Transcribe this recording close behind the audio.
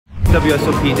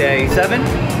WSOP day 7,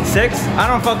 6, I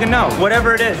don't fucking know.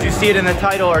 Whatever it is, you see it in the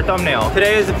title or thumbnail.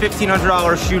 Today is a $1,500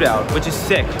 shootout, which is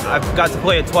sick. I've got to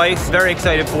play it twice, very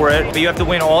excited for it. But you have to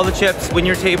win all the chips, win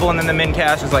your table, and then the min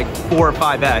cash is like 4 or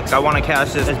 5x. I want to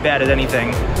cash this as bad as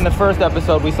anything. In the first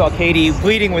episode, we saw Katie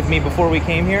pleading with me before we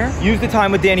came here. Use the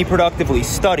time with Danny productively.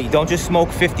 Study. Don't just smoke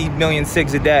 50 million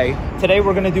cigs a day. Today,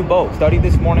 we're going to do both. Studied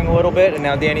this morning a little bit, and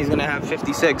now Danny's going to have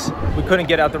 56. We couldn't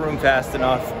get out the room fast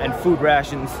enough, and food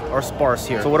rations are sparse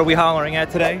here. So what are we hollering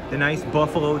at today? The nice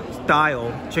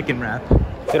buffalo-style chicken wrap.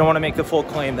 They don't want to make the full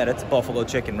claim that it's buffalo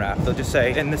chicken wrap. They'll just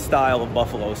say in the style of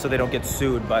buffalo, so they don't get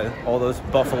sued by all those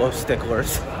buffalo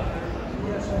sticklers.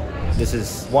 This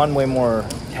is one, way more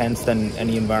tense than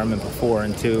any environment before,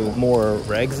 and two, more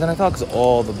regs than I thought, because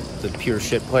all the pure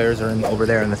shit players are over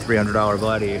there in the $300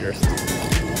 gladiators.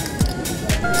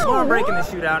 We're breaking the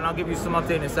shootout, and I'll give you some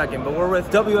update in a second, but we're with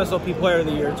WSOP Player of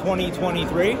the Year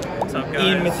 2023. What's up, guys?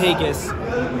 Ian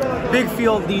Matakis. Big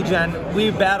field degen.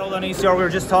 We battled on ACR. We were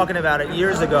just talking about it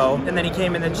years ago, and then he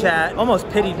came in the chat, almost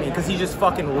pitied me because he just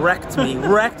fucking wrecked me.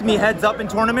 Wrecked me heads up in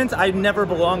tournaments I never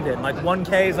belonged in. Like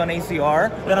 1K is on ACR,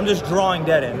 then I'm just drawing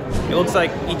dead in. It looks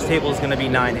like each table is going to be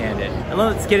 9-handed. And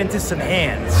let's get into some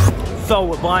hands. So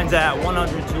with blinds at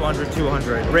 100, 200,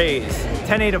 200. Raise.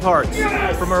 10-8 of hearts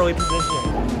from early position.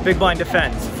 Big blind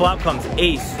defense. Flop comes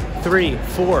ace, 3,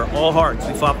 4, all hearts.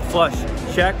 We flop flush.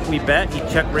 Check, we bet. He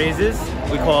check raises.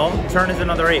 We call. Turn is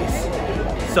another ace.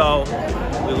 So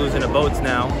we lose into boats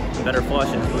now. Better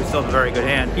flushes, but we still have a very good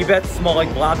hand. He bets small,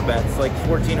 like block bets, like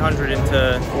 1,400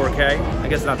 into 4K. I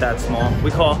guess not that small. We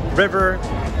call. River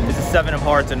is a 7 of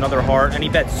hearts, another heart, and he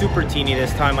bet super teeny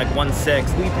this time, like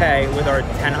 1-6. We pay with our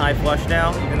 10 high flush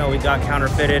now, even though we got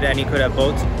counterfeited and he could have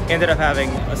boats. He ended up having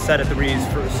a set of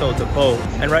 3s so to boat.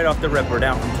 And right off the rip, we're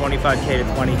down from 25K to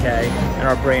 20K, and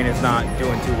our brain is not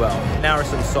doing too well. Now are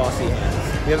some saucy hands.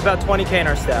 We have about 20K in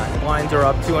our stack. Blinds are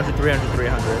up 200, 300,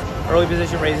 300. Early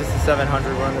position raises to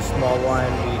 700. We're on the small one.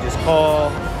 We just call,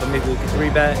 but maybe we could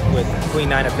 3-bet with queen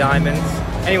 9 of diamonds.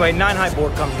 Anyway, 9 high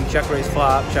board comes in check raise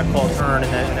flop, check call turn,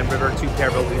 and then river 2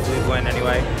 pair, but we usually win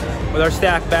anyway. With our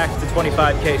stack back to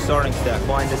 25K starting stack,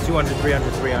 blind is 200,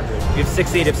 300, 300. We have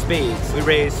 6-8 of spades. We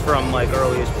raise from like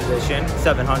earliest position,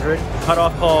 700.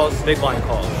 Cutoff calls, big blind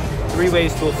calls. 3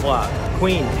 ways to a flop.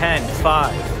 Queen, 10,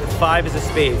 5. 5 is a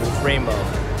spade, but it's rainbow.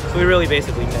 So we really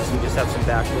basically miss. We just have some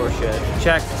backdoor shit.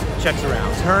 Checks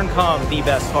around. Turn come, the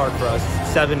best card for us,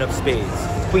 7 of spades.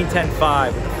 Queen 10,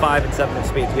 5 with the 5 and 7 of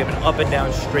spades. We have an up and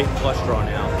down straight flush draw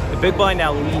now. The big blind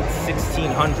now leads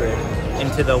 1,600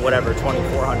 into the whatever,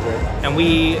 2,400. And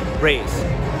we raise.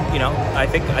 You know, I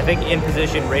think in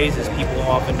position raises, people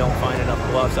often don't find enough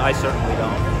bluffs. I certainly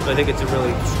don't. So I think it's a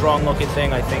really strong looking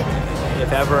thing. I think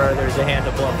if ever there's a hand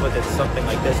to bluff with, it's something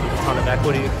like this with a ton of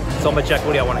equity. So much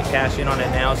equity, I want to cash in on it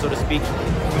now, so to speak.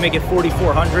 We make it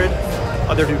 4,400.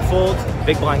 Other dude folds,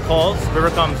 big blind calls. River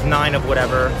comes 9 of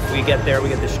whatever. We get there, we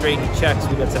get the straight, he checks,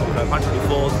 we get 7,500, he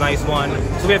folds, nice one.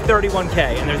 So we have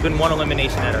 31K, and there's been 1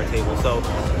 elimination at our table. So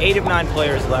 8 of 9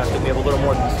 players left, and we have a little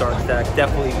more than the start stack.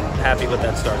 Definitely happy with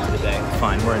that start to the day.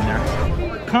 Fine, we're in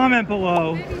there. Comment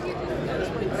below.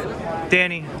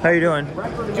 Danny, how you doing?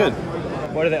 Good.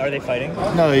 What are they fighting?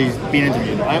 No, he's being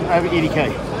interviewed. I have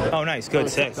 80K. Oh, nice, good,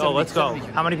 6. Oh, let's go.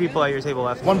 How many people at your table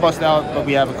left? 1 bust out, but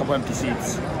we have a couple empty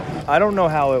seats. I don't know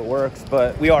how it works,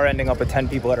 but we are ending up with 10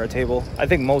 people at our table. I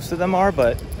think most of them are,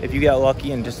 but if you get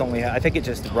lucky and just only I think it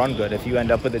just run good. If you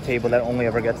end up with a table that only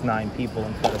ever gets 9 people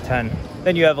instead of 10,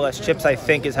 then you have less chips, I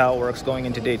think is how it works going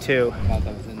into day 2.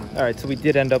 All right, so we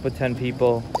did end up with 10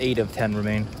 people. 8 of 10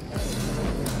 remain.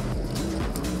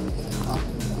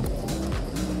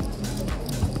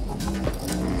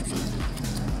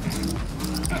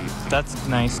 That's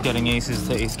nice, getting aces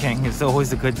to ace king is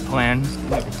always a good plan.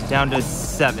 Down to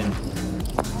 7.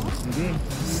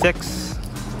 6.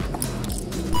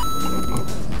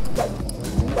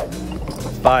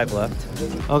 5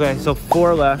 left. Okay, so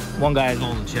 4 left. One guy has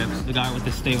all the chips. The guy with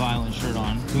the Stay Violent shirt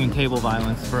on, doing table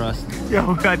violence for us.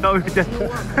 Yo, I thought we were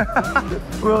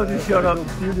dead. We all just showed up.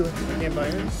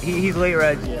 He's late,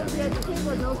 Reg. Yeah.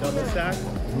 Double stack?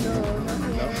 No.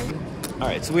 All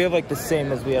right, so we have like the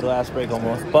same as we had last break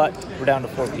almost, but we're down to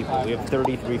 4 people. We have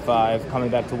 33.5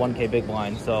 coming back to 1K big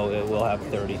blind, so it will have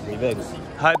 33 bigs.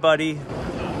 Hi, buddy.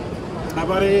 Hi,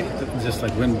 buddy. Just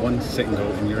like win 1 sit and go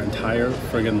in your entire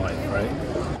friggin' life, right?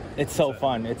 It's so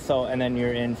fun. It's so, and then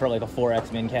you're in for like a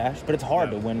 4x min cash, but it's hard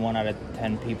to win 1 out of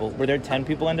 10 people. Were there 10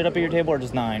 people ended up at your table or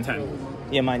just 9? 10.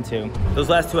 Yeah, mine too. Those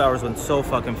last 2 hours went so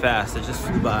fucking fast. It just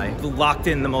flew by. Locked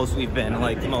in the most we've been,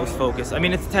 like the most focused. I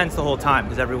mean, it's tense the whole time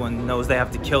because everyone knows they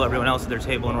have to kill everyone else at their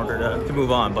table in order to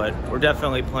move on, but we're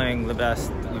definitely playing the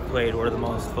best we've played, we're the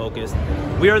most focused.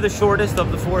 We are the shortest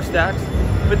of the 4 stacks,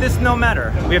 but this no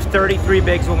matter. We have 33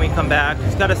 bigs when we come back.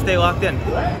 Just gotta stay locked in.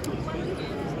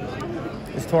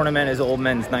 This tournament is old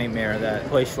men's nightmare that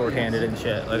play shorthanded and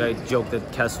shit. Like I joked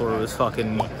that Kessler was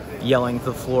fucking yelling to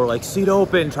the floor like, seat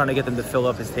open, trying to get them to fill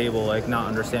up his table, like not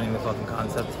understanding the fucking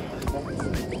concept.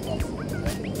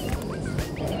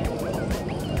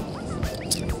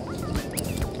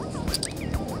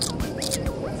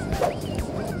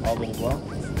 All good as well.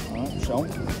 All right, show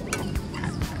him.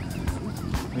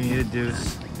 We need a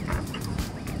deuce.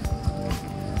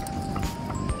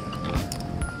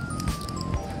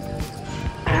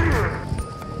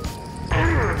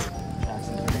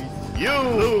 You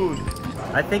lose.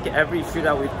 I think every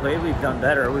shootout we've played, we've done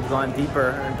better. We've gone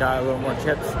deeper and got a little more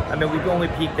chips. I mean, we've only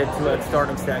peaked at 2 at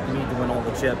starting stack. You need to win all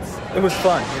the chips. It was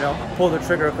fun, you know? Pulled the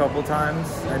trigger a couple times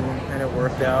and it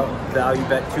worked out. Value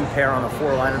bet 2 pair on a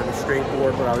 4-liner to the straight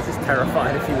board, but I was just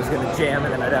terrified if he was gonna jam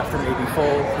and then I'd have to maybe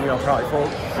fold, you know, probably fold.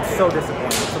 I'm so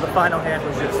disappointed. So the final hand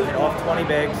was just off 20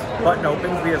 bigs, button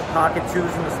opens. We have pocket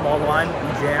 2s in the small blind,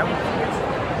 we jam.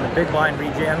 And the big blind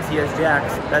rejams, he has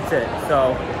jacks. That's it.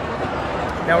 So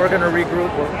now we're gonna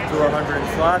regroup, we'll do our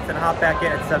 100 slots and hop back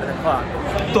in at 7 o'clock.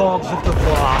 Dogs of the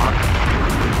block.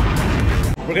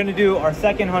 We're gonna do our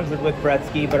second 100 with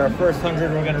brettski, but our first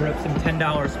 100 we're gonna rip some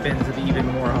 $10 spins of even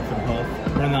more huff and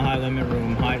puff. We're in the high limit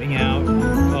room, hiding out.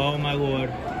 Oh my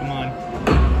lord, come on.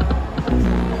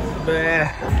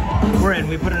 Bleh. We're in,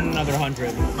 we put in another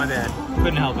 100. My bad,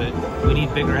 couldn't help it. We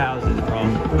need bigger houses, bro.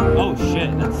 Oh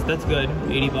shit, that's good.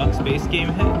 80 bucks base game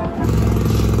hit.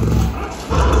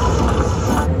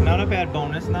 Not a bad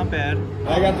bonus, not bad.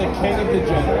 I got the king of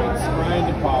degenerates,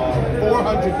 Ryan Depaulo.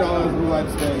 $400 roulette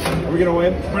stake. Are we gonna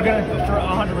win? We're gonna for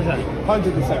 100%.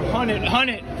 100%.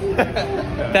 100.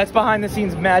 That's behind the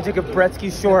scenes magic of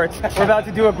brettski shorts. We're about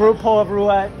to do a group pull of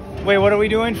roulette. Wait, what are we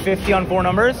doing? 50 on 4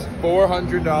 numbers?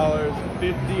 $400,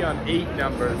 50 on 8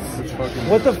 numbers.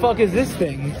 What the fuck is this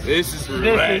thing? This is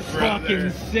roulette, This is fucking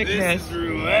sickness. This is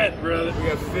roulette, brother. We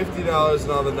got $50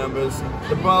 in all the numbers.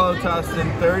 Depaulo tossed in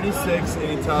 36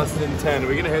 and he tossed in 10. Are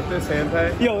we gonna hit this hand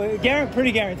pay? Yo,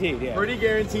 pretty guaranteed, yeah. Pretty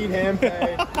guaranteed hand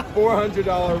pay.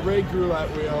 $400 rigged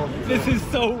roulette wheel. This is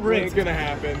so rigged. It's gonna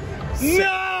happen.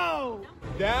 No!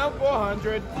 Down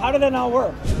 400. How did that not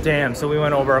work? Damn, so we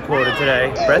went over our quota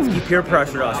today. Brettski peer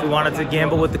pressured us. We wanted to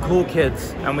gamble with the cool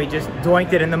kids, and we just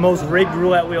doinked it in the most rigged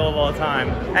roulette wheel of all time.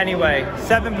 Anyway,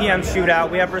 7 p.m.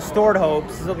 shootout. We have restored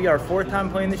hopes. This will be our 4th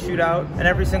time playing the shootout, and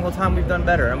every single time we've done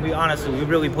better. And we honestly, we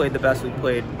really played the best we've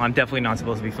played. I'm definitely not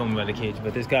supposed to be filming by the cage,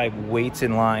 but this guy waits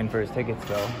in line for his tickets,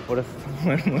 though. What if...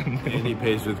 And he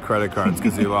pays with credit cards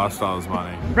because he lost all his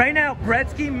money. Right now,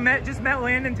 Brettski just met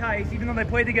Landon Tice, even though they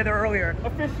played together earlier.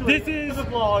 Officially, this is the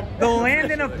vlog. The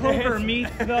Landon of poker meets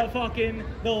the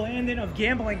Landon of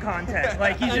gambling content.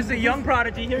 Like, he's just a young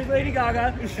prodigy. Here's Lady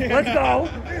Gaga. Let's go.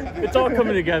 It's all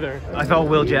coming together. I thought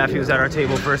Will Jaffe was at our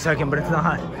table for a second, but it's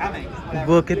not.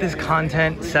 Look at this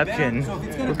content-ception.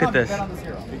 Look at this.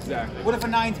 Exactly. What if a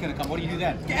 9's gonna come? What do you do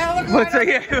then? What's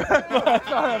that?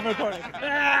 Sorry, I'm recording.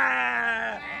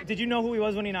 Did you know who he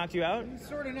was when he knocked you out?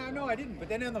 Sort of. No, I didn't. But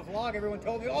then on the vlog, everyone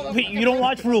told me, oh, Wait, you don't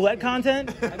watch roulette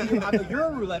content? You're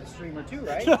a roulette streamer too,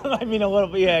 right? I mean, a little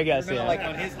bit. Yeah, I guess. Yeah. Like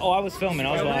on his... Oh, I was filming.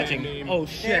 I was watching. Oh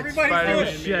shit! Everybody's doing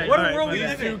it. Shit. What All world right, we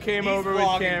live in? These two came over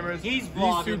vlogging. with cameras. He's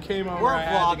vlogging. These two came over. We're I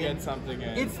had vlogging. to get something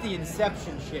in. It's the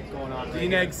Inception shit going on. Right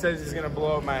Dnegs says he's gonna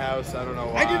blow up my house. I don't know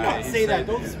why. I did not say that.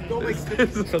 Don't make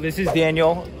sense. So this is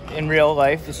Daniel in real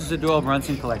life. This is a Doyle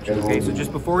Brunson collection, okay? So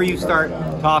just before you start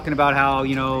talking about how,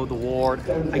 you know, the war,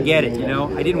 I get it, you know?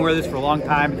 I didn't wear this for a long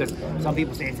time because some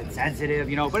people say it's insensitive,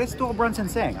 you know, but it's Doyle Brunson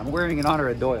saying. I'm wearing in honor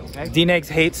of Doyle, okay? Dnegs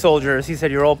hates soldiers. He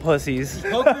said you're all pussies.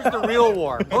 Poker's the real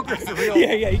war. Poker's the real war.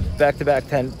 Yeah. Back-to-back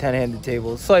 10-handed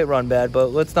tables. Slight run bad, but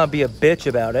let's not be a bitch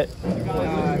about it.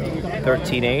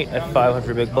 13-8 at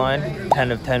 500 big blind.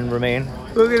 10 of 10 remain.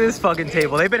 Look at this fucking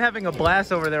table. They've been having a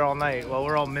blast over there all night while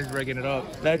we're all misrigging it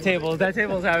up. That table's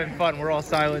having fun. We're all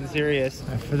silent and serious.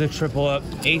 For the triple up,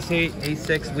 ace-8,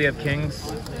 ace-6, we have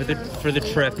kings for the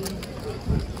trip.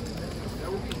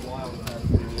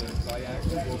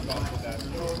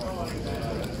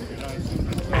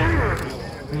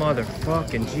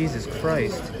 Motherfucking Jesus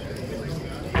Christ.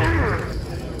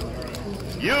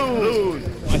 You lose.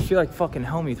 feel like fucking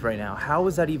Helmuth right now. How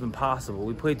is that even possible?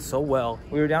 We played so well.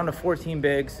 We were down to 14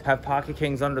 bigs, have pocket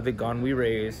kings under the gun, we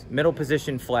raise, middle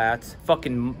position flats,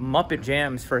 fucking Muppet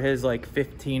jams for his like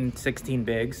 15, 16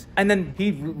 bigs. And then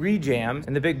he re-jammed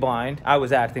in the big blind. I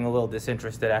was acting a little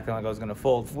disinterested, acting like I was gonna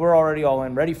fold. We're already all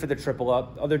in, ready for the triple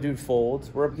up. Other dude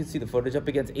folds. We're up, you can see the footage, up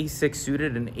against ace-6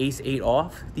 suited and ace-8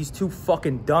 off. These two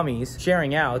fucking dummies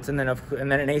sharing outs, and then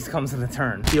an ace comes in the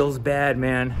turn. Feels bad,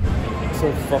 man. So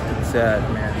fucking sad,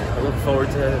 man. I look forward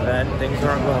to the event. Things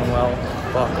aren't going well.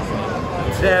 Fuck.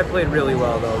 Today I played really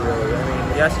well though, really. I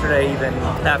mean, yesterday even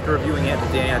after reviewing it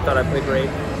with Danny, I thought I played great.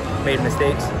 Made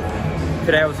mistakes.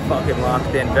 Today I was fucking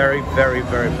locked in. Very, very,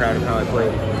 very proud of how I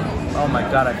played. Oh my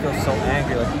god, I feel so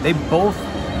angry. Like, they both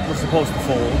were supposed to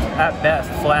fold. At best,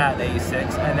 flat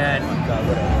ace-6, and then, oh god,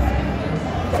 whatever.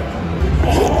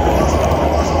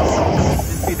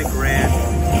 This be the grand.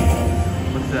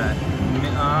 What's that?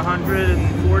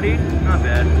 140? Not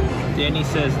bad. Danny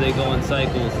says they go in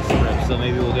cycles, the strip, so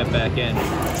maybe we'll get back in.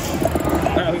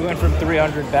 We went from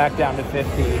 300 back down to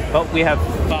 50, but we have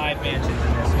 5 mansions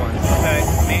in this one. Okay,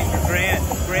 grand.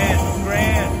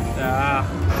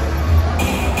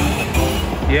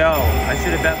 Yo, I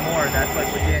should have bet more. That's like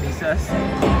what Danny says.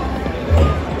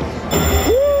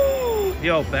 Woo!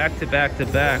 Yo, back to back to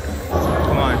back.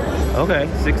 Come on. Okay,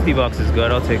 60 bucks is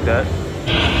good. I'll take that.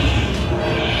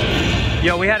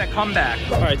 Yo, we had a comeback.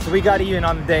 All right, so we got even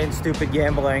on the day in stupid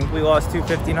gambling. We lost two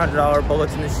 $1,500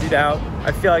 bullets in the shootout.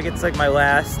 I feel like it's like my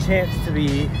last chance to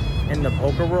be in the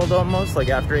poker world almost. Like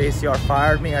after ACR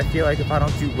fired me, I feel like if I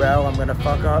don't do well, I'm gonna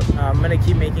fuck up. I'm gonna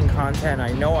keep making content.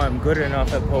 I know I'm good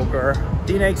enough at poker.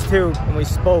 Dnegs too, when we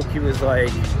spoke, he was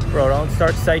like, bro, don't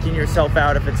start psyching yourself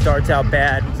out if it starts out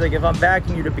bad. It's like, if I'm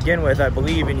backing you to begin with, I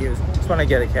believe in you. Just wanna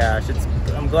get the cash.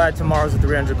 I'm glad tomorrow's a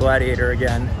 300 Gladiator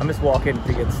again. I'm just walking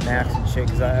to get snacks and shit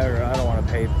because I don't want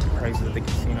to pay prices at the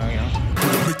casino, you know?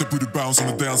 Make the booty bounce on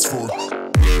the dance floor.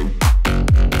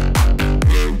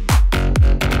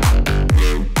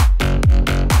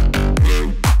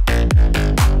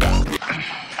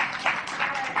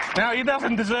 Now, he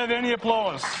doesn't deserve any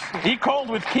applause. He called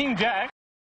with King Jack.